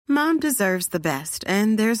Mom deserves the best,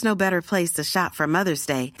 and there's no better place to shop for Mother's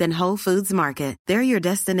Day than Whole Foods Market. They're your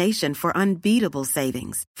destination for unbeatable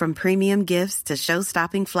savings, from premium gifts to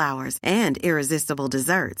show-stopping flowers and irresistible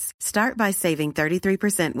desserts. Start by saving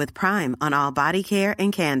 33% with Prime on all body care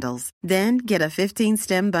and candles. Then get a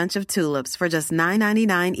 15-stem bunch of tulips for just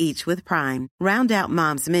 $9.99 each with Prime. Round out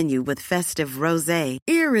Mom's menu with festive rosé,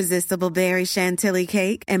 irresistible berry chantilly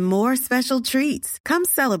cake, and more special treats. Come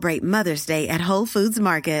celebrate Mother's Day at Whole Foods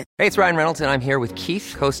Market. Hey, it's Ryan Reynolds, and I'm here with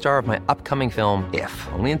Keith, co-star of my upcoming film, If,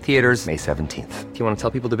 only in theaters May 17th. Do you want to tell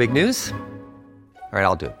people the big news? All right,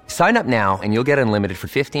 I'll do it. Sign up now and you'll get unlimited for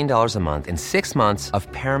 $15 a month and 6 months of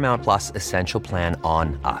Paramount Plus Essential Plan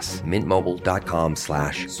on us.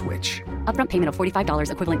 MintMobile.com/switch. Upfront payment of $45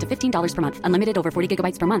 equivalent to $15 per month. Unlimited over 40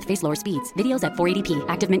 gigabytes per month. Face lower speeds. Videos at 480p.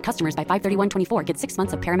 Active Mint customers by 531.24 get 6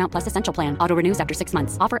 months of Paramount Plus Essential Plan. Auto renews after 6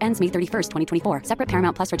 months. Offer ends May 31st, 2024. Separate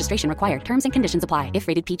Paramount Plus registration required. Terms and conditions apply if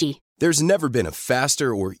rated PG. There's never been a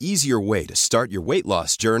faster or easier way to start your weight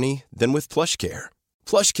loss journey than with PlushCare.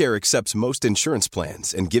 PlushCare accepts most insurance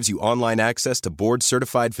plans and gives you online access to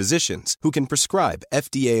board-certified physicians who can prescribe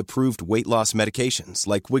FDA-approved weight loss medications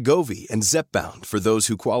like Wegovy and Zepbound for those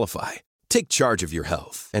who qualify. Take charge of your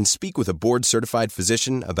health and speak with a board-certified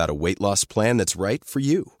physician about a weight loss plan that's right for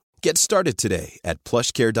you. Get started today at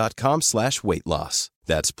plushcare.com/weight loss.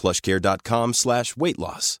 That's plushcare.com/weight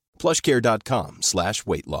loss.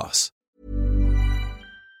 plushcare.com/weight loss.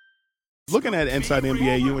 Looking at Inside the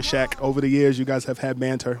NBA, you and Shaq, over the years, you guys have had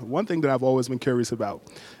banter. One thing that I've always been curious about,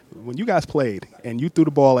 when you guys played and you threw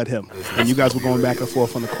the ball at him and you guys were going back and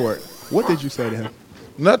forth on the court, what did you say to him?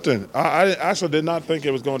 Nothing. I actually did not think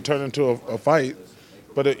it was going to turn into a fight.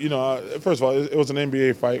 But, first of all, it was an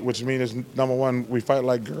NBA fight, which means, number one, we fight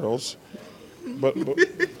like girls. But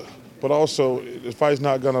also, the fight's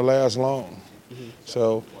not going to last long.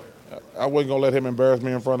 So I wasn't going to let him embarrass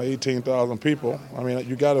me in front of 18,000 people. I mean,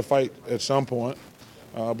 you got to fight at some point.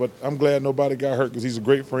 But I'm glad nobody got hurt because he's a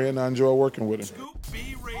great friend. I enjoy working with him. Scoop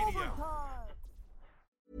B Radio.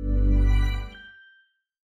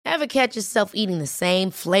 Ever catch yourself eating the same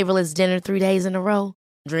flavorless dinner 3 days in a row?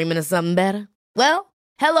 Dreaming of something better? Well,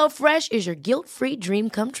 HelloFresh is your guilt-free dream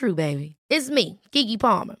come true, baby. It's me, Keke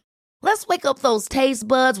Palmer. Let's wake up those taste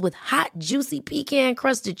buds with hot, juicy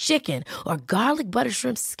pecan-crusted chicken or garlic butter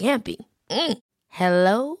shrimp scampi.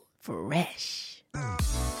 Hello Fresh.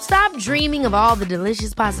 Stop dreaming of all the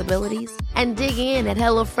delicious possibilities and dig in at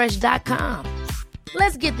HelloFresh.com.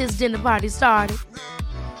 Let's get this dinner party started.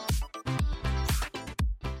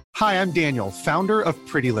 Hi, I'm Daniel, founder of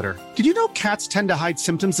Pretty Litter. Did you know cats tend to hide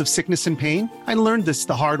symptoms of sickness and pain? I learned this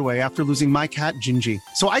the hard way after losing my cat, Gingy.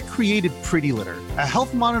 So I created Pretty Litter, a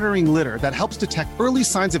health monitoring litter that helps detect early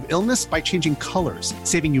signs of illness by changing colors,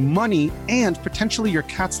 saving you money and potentially your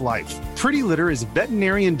cat's life. Pretty Litter is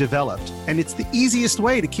veterinarian developed, and it's the easiest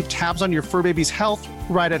way to keep tabs on your fur baby's health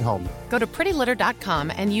right at home. Go to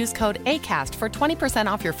prettylitter.com and use code ACAST for 20%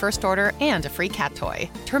 off your first order and a free cat toy.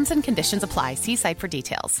 Terms and conditions apply. See site for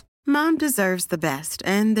details. Mom deserves the best,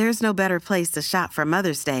 and there's no better place to shop for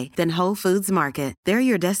Mother's Day than Whole Foods Market. They're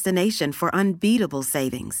your destination for unbeatable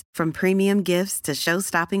savings, from premium gifts to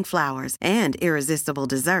show-stopping flowers and irresistible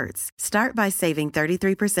desserts. Start by saving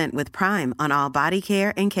 33% with Prime on all body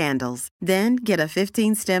care and candles. Then get a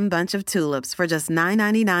 15-stem bunch of tulips for just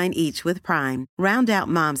 $9.99 each with Prime. Round out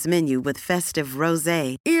Mom's menu with festive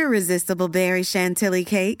rosé, irresistible berry chantilly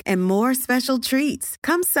cake, and more special treats.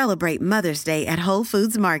 Come celebrate Mother's Day at Whole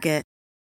Foods Market.